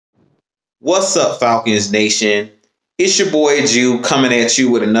What's up, Falcons Nation? It's your boy Jew coming at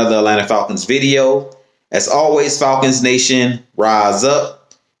you with another Atlanta Falcons video. As always, Falcons Nation, rise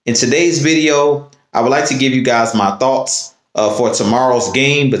up. In today's video, I would like to give you guys my thoughts for tomorrow's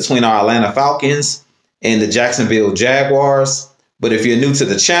game between our Atlanta Falcons and the Jacksonville Jaguars. But if you're new to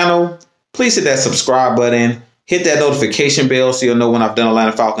the channel, please hit that subscribe button, hit that notification bell so you'll know when I've done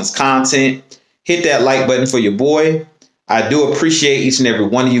Atlanta Falcons content. Hit that like button for your boy. I do appreciate each and every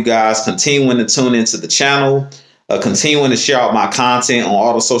one of you guys continuing to tune into the channel, continuing to share out my content on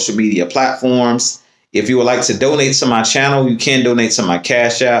all the social media platforms. If you would like to donate to my channel, you can donate to my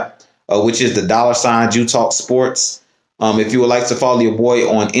Cash App, which is the $Jew Talk Sports. If you would like to follow your boy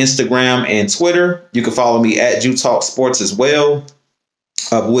on Instagram and Twitter, you can follow me at Jew Talk Sports as well.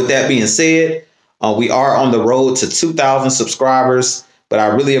 With that being said, we are on the road to 2,000 subscribers, but I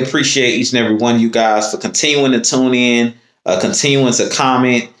really appreciate each and every one of you guys for continuing to tune in, continuing to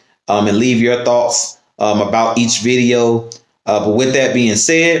comment and leave your thoughts about each video. But with that being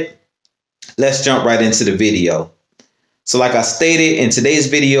said, let's jump right into the video. So like I stated in today's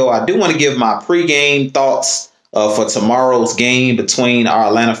video, I do want to give my pregame thoughts for tomorrow's game between our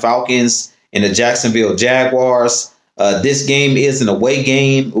Atlanta Falcons and the Jacksonville Jaguars. This game is an away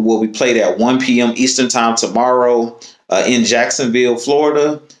game. It will be played at 1 p.m. Eastern time tomorrow in Jacksonville,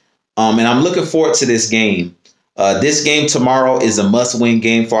 Florida. And I'm looking forward to this game. This game tomorrow is a must-win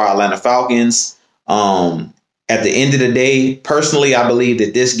game for our Atlanta Falcons. At the end of the day, personally, I believe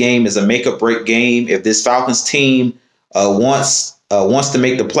that this game is a make-or-break game. If this Falcons team wants to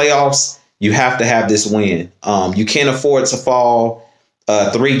make the playoffs, you have to have this win. You can't afford to fall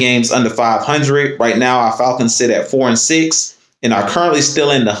 3 games under 500. Right now, our Falcons sit at 4-6 and are currently still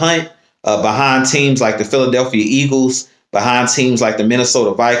in the hunt behind teams like the Philadelphia Eagles, behind teams like the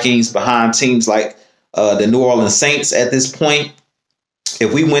Minnesota Vikings, behind teams like the New Orleans Saints at this point.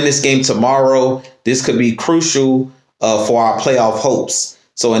 If we win this game tomorrow, this could be crucial for our playoff hopes.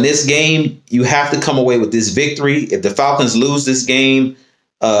 So in this game, you have to come away with this victory. If the Falcons lose this game,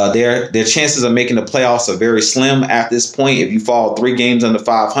 their chances of making the playoffs are very slim at this point. If you fall 3 games under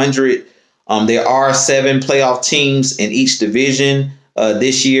 500, there are 7 playoff teams in each division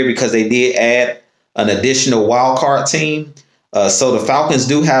this year because they did add an additional wild card team. So the Falcons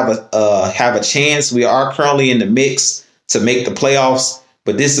do have a chance. We are currently in the mix to make the playoffs,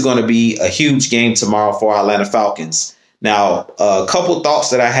 but this is going to be a huge game tomorrow for our Atlanta Falcons. Now, a couple thoughts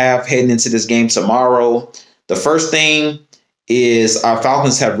that I have heading into this game tomorrow. The first thing is our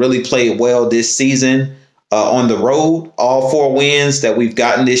Falcons have really played well this season on the road. All 4 wins that we've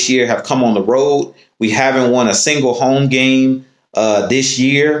gotten this year have come on the road. We haven't won a single home game this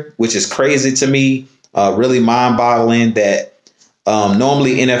year, which is crazy to me. Really mind-boggling that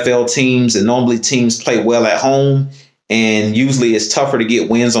normally NFL teams and normally teams play well at home, and usually it's tougher to get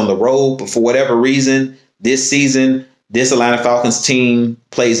wins on the road. But for whatever reason, this season, this Atlanta Falcons team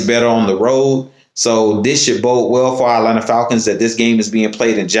plays better on the road. So this should bode well for our Atlanta Falcons that this game is being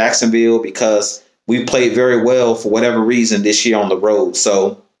played in Jacksonville, because we played very well for whatever reason this year on the road.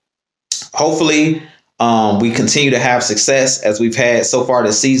 So hopefully we continue to have success as we've had so far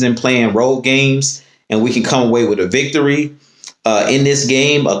this season playing road games, and we can come away with a victory. In this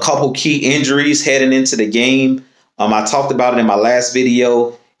game, a couple key injuries heading into the game. I talked about it in my last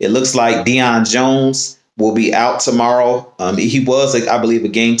video. It looks like Deion Jones will be out tomorrow. He was, I believe, a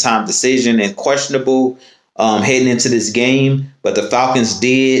game time decision and questionable heading into this game. But the Falcons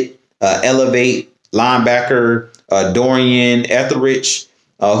did elevate linebacker Dorian Etheridge,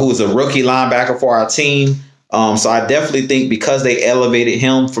 who is a rookie linebacker for our team. So I definitely think because they elevated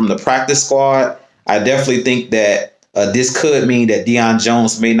him from the practice squad, I definitely think that this could mean that Deion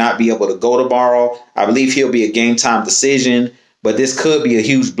Jones may not be able to go tomorrow. I believe he'll be a game time decision, but this could be a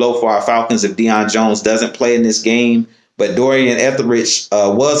huge blow for our Falcons if Deion Jones doesn't play in this game. But Dorian Etheridge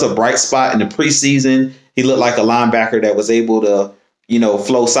was a bright spot in the preseason. He looked like a linebacker that was able to,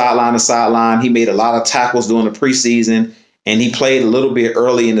 flow sideline to sideline. He made a lot of tackles during the preseason, and he played a little bit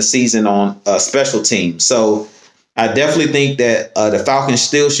early in the season on special teams. So I definitely think that the Falcons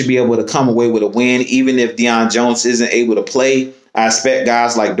still should be able to come away with a win, even if Deion Jones isn't able to play. I expect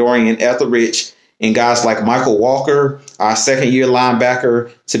guys like Dorian Etheridge and guys like Michael Walker, our second-year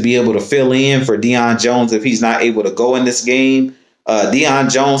linebacker, to be able to fill in for Deion Jones if he's not able to go in this game. Deion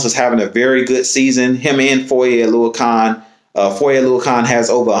Jones is having a very good season. Him and Foye Oluokun. Foye Oluokun has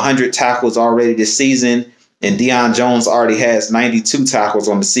over 100 tackles already this season, and Deion Jones already has 92 tackles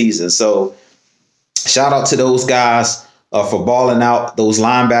on the season. So shout out to those guys for balling out, those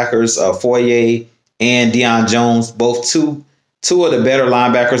linebackers, Foye and Deion Jones, both two of the better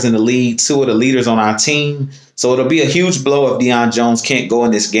linebackers in the league, 2 of the leaders on our team. So it'll be a huge blow if Deion Jones can't go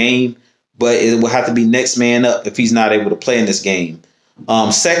in this game. but it will have to be next man up if he's not able to play in this game.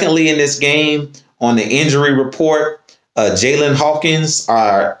 Secondly, in this game, on the injury report, Jalen Hawkins,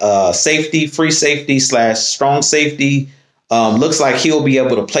 our free safety / strong safety, looks like he'll be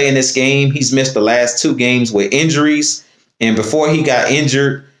able to play in this game. He's missed the last 2 games with injuries. And before he got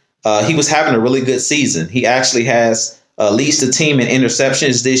injured, he was having a really good season. He actually leads the team in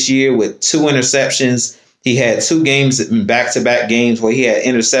interceptions this year with 2 interceptions. He had 2 games, back-to-back games, where he had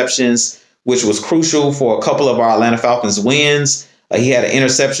interceptions, which was crucial for a couple of our Atlanta Falcons wins. He had an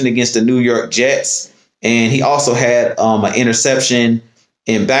interception against the New York Jets, and he also had an interception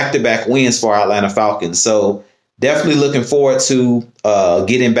in back-to-back wins for our Atlanta Falcons. So definitely looking forward to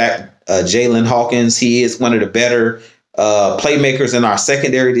getting back Jalen Hawkins. He is one of the better playmakers in our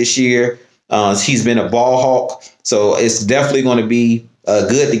secondary this year. He's been a ball hawk, so it's definitely going to be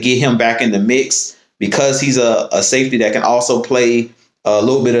good to get him back in the mix, because he's a safety that can also play a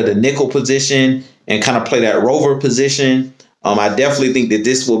little bit of the nickel position and kind of play that rover position. I definitely think that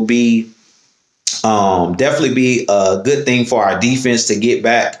this will be a good thing for our defense to get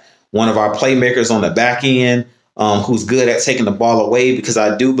back one of our playmakers on the back end who's good at taking the ball away, because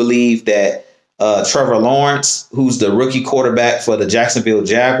I do believe that Trevor Lawrence, who's the rookie quarterback for the Jacksonville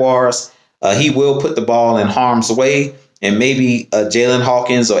Jaguars, he will put the ball in harm's way, and maybe Jalen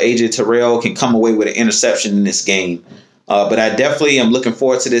Hawkins or AJ Terrell can come away with an interception in this game. But I definitely am looking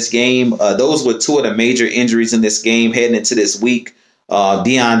forward to this game. Those were 2 of the major injuries in this game heading into this week.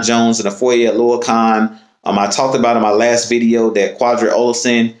 Deion Jones and Afoye Oluokun. I talked about in my last video that Quadri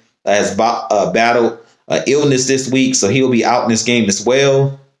Olison has battled illness this week, so he'll be out in this game as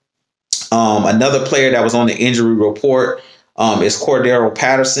well. Another player that was on the injury report is Cordero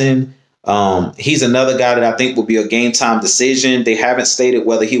Patterson. He's another guy that I think will be a game time decision. They haven't stated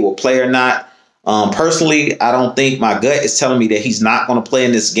whether he will play or not. Personally, I don't think, my gut is telling me that he's not going to play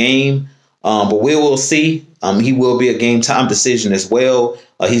in this game, but we will see. He will be a game time decision as well.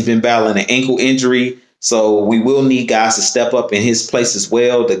 He's been battling an ankle injury, so we will need guys to step up in his place as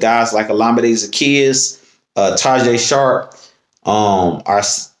well. The guys like Olamide Zaccheaus, Tajay Sharp,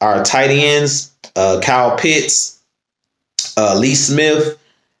 our tight ends, Kyle Pitts, Lee Smith.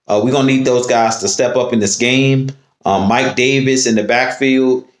 We're going to need those guys to step up in this game. Mike Davis in the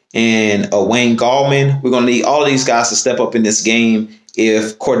backfield and Wayne Gallman. We're going to need all of these guys to step up in this game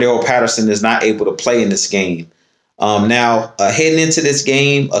if Cordero Patterson is not able to play in this game. Now, heading into this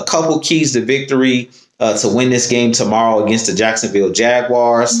game, a couple keys to victory to win this game tomorrow against the Jacksonville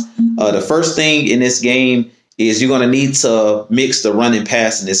Jaguars. The first thing in this game is you're going to need to mix the run and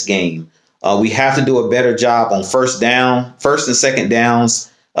pass in this game. We have to do a better job on first and second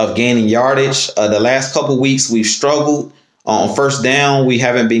downs of gaining yardage. The last couple weeks we've struggled on first down. We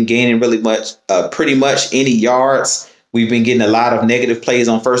haven't been gaining pretty much any yards. We've been getting a lot of negative plays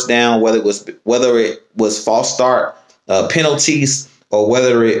on first down, whether it was false start penalties, or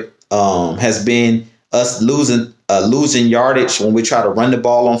whether it has been us losing yardage when we try to run the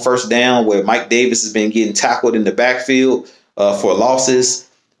ball on first down, where Mike Davis has been getting tackled in the backfield for losses.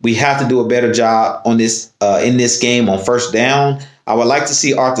 We have to do a better job on this in this game on first down. I would like to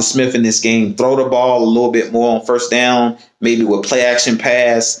see Arthur Smith in this game throw the ball a little bit more on first down, maybe with play action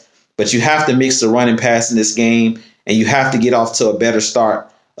pass. But you have to mix the run and pass in this game, and you have to get off to a better start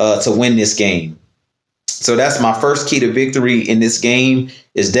to win this game. So that's my first key to victory in this game,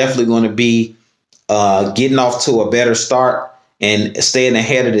 is definitely going to be getting off to a better start and staying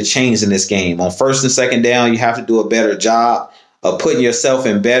ahead of the chains in this game. On first and second down, you have to do a better job of putting yourself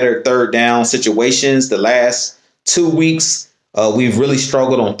in better third down situations. The last 2 weeks, we've really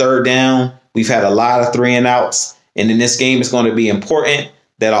struggled on third down. We've had a lot of 3 and outs. And in this game, it's going to be important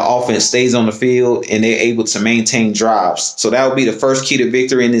that our offense stays on the field and they're able to maintain drives. So that would be the first key to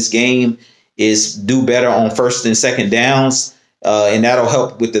victory in this game, is do better on first and second downs. And that'll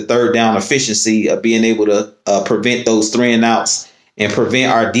help with the third down efficiency of being able to prevent those 3 and outs and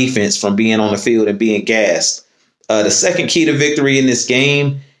prevent our defense from being on the field and being gassed. The second key to victory in this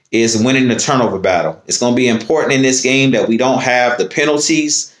game is winning the turnover battle. It's going to be important in this game that we don't have the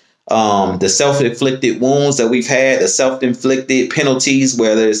penalties, the self-inflicted wounds that we've had, the self-inflicted penalties,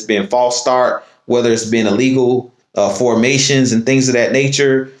 whether it's been false start, whether it's been illegal formations and things of that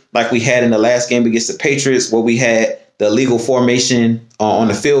nature, like we had in the last game against the Patriots, where we had the illegal formation on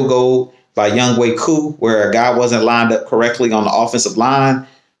the field goal by Younghoe Koo, where a guy wasn't lined up correctly on the offensive line.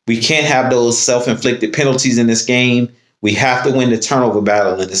 We can't have those self-inflicted penalties in this game. We have to win the turnover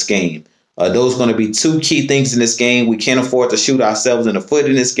battle in this game. Those are going to be 2 key things in this game. We can't afford to shoot ourselves in the foot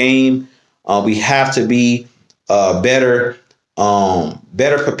in this game. We have to be better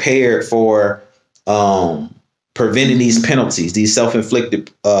prepared for preventing these penalties, these self-inflicted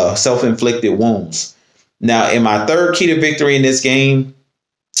wounds. Now, in my third key to victory in this game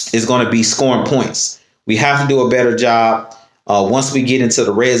is going to be scoring points. We have to do a better job once we get into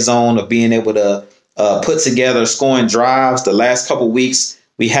the red zone of being able to put together scoring drives. The last couple weeks,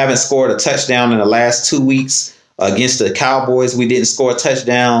 we haven't scored a touchdown in the last 2 weeks. Against the Cowboys, we didn't score a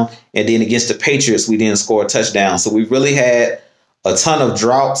touchdown. And then against the Patriots, we didn't score a touchdown. So we really had a ton of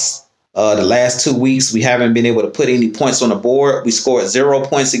droughts the last 2 weeks. We haven't been able to put any points on the board. We scored 0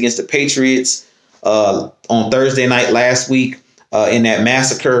 points against the Patriots on Thursday night last week in that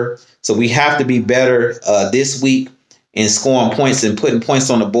massacre. So we have to be better this week in scoring points and putting points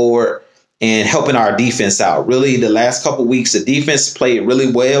on the board and helping our defense out. Really, the last couple weeks, the defense played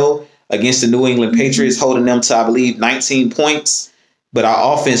really well against the New England Patriots, holding them to, I believe, 19 points. But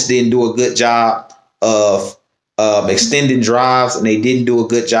our offense didn't do a good job of extending drives, and they didn't do a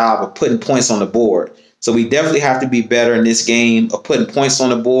good job of putting points on the board. So we definitely have to be better in this game of putting points on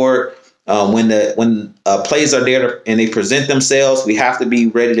the board. When plays are there and they present themselves, we have to be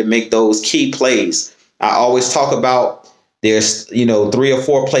ready to make those key plays. I always talk about there's 3 or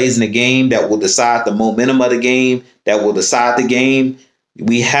 4 plays in the game that will decide the momentum of the game, that will decide the game.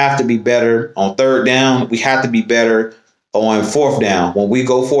 We have to be better on third down. We have to be better on fourth down. When we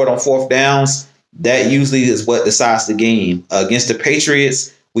go for it on fourth downs, that usually is what decides the game. Against the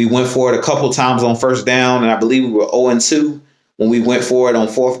Patriots, we went for it a couple times on first down, and I believe we were 0-2 when we went for it on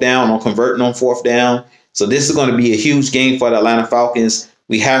fourth down, on converting on fourth down. So this is going to be a huge game for the Atlanta Falcons.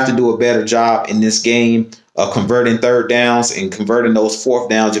 We have to do a better job in this game of converting third downs and converting those fourth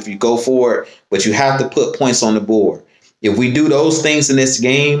downs if you go for it, but you have to put points on the board. If we do those things in this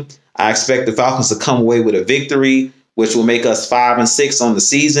game, I expect the Falcons to come away with a victory, which will make us 5-6 on the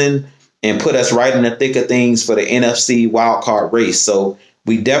season and put us right in the thick of things for the NFC wildcard race. So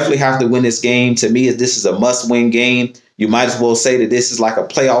we definitely have to win this game. To me, this is a must-win game. You might as well say that this is like a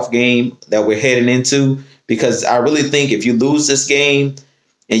playoff game that we're heading into, because I really think if you lose this game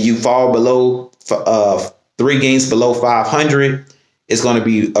and you fall below 3 games below 500, it's going to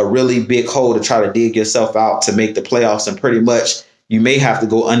be a really big hole to try to dig yourself out to make the playoffs. And pretty much you may have to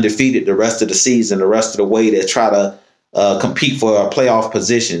go undefeated the rest of the season, the rest of the way, to try to compete for a playoff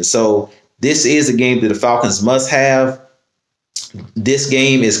position. So this is a game that the Falcons must have. This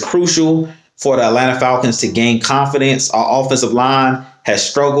game is crucial for the Atlanta Falcons to gain confidence. Our offensive line has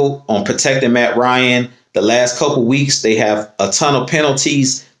struggled on protecting Matt Ryan. The last couple weeks, they have a ton of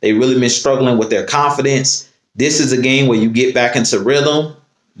penalties. They've really been struggling with their confidence. This is a game where you get back into rhythm.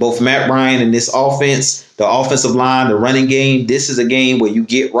 Both Matt Ryan and this offense, the offensive line, the running game, this is a game where you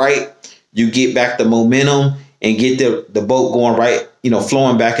get right, you get back the momentum and get the boat going right,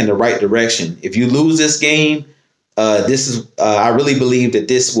 flowing back in the right direction. If you lose this game, I really believe that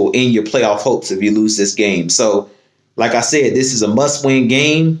this will end your playoff hopes if you lose this game. So, like I said, this is a must-win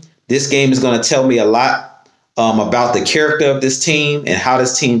game. This game is going to tell me a lot about the character of this team and how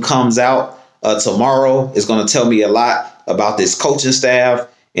this team comes out tomorrow. Is going to tell me a lot about this coaching staff,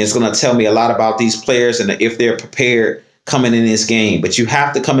 and it's going to tell me a lot about these players and if they're prepared coming in this game. But you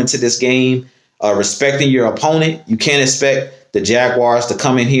have to come into this game respecting your opponent. You can't expect the Jaguars to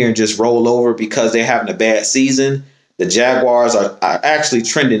come in here and just roll over because they're having a bad season. The Jaguars are actually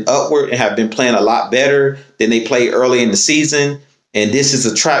trending upward and have been playing a lot better than they played early in the season. And this is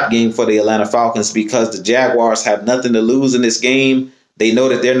a trap game for the Atlanta Falcons because the Jaguars have nothing to lose in this game. They know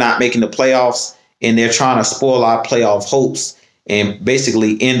that they're not making the playoffs, and they're trying to spoil our playoff hopes and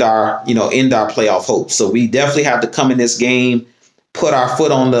basically end our playoff hopes. So we definitely have to come in this game, put our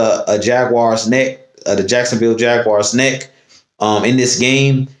foot on the Jaguars' neck, the Jacksonville Jaguars' neck. In this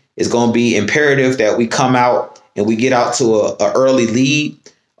game, it's going to be imperative that we come out and we get out to a early lead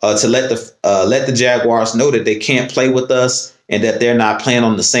to let the Jaguars know that they can't play with us and that they're not playing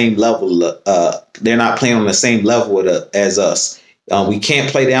on the same level. As us. We can't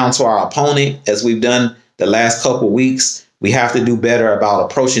play down to our opponent as we've done the last couple of weeks. We have to do better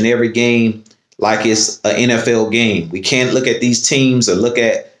about approaching every game like it's an NFL game. We can't look at these teams or look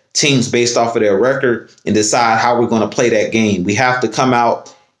at teams based off of their record and decide how we're going to play that game. We have to come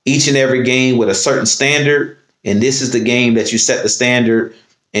out each and every game with a certain standard, and this is the game that you set the standard,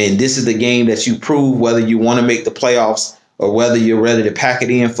 and this is the game that you prove whether you want to make the playoffs or whether you're ready to pack it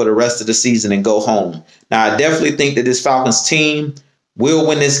in for the rest of the season and go home. Now, I definitely think that this Falcons team will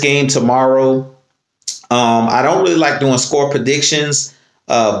win this game tomorrow. I don't really like doing score predictions,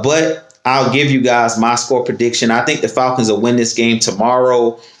 but I'll give you guys my score prediction. I think the Falcons will win this game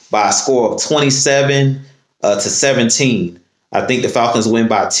tomorrow by a score of 27-17. I think the Falcons win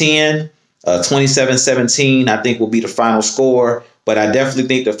by 10. 27-17, I think, will be the final score. but I definitely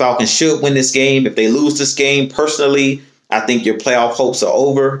think the Falcons should win this game. If they lose this game, personally, I think your playoff hopes are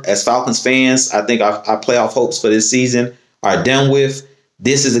over. As Falcons fans, I think our playoff hopes for this season are done with.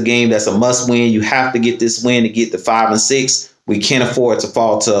 This is a game that's a must win. You have to get this win to get to 5-6. We can't afford to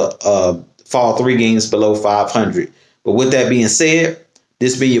fall 3 games below 500. But with that being said,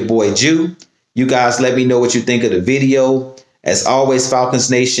 this been your boy Jew. You guys let me know what you think of the video. As always,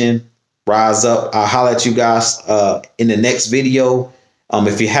 Falcons Nation, rise up. I'll holler at you guys in the next video.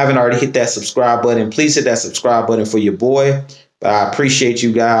 If you haven't already hit that subscribe button, please hit that subscribe button for your boy. But I appreciate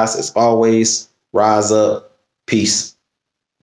you guys. As always, rise up. Peace.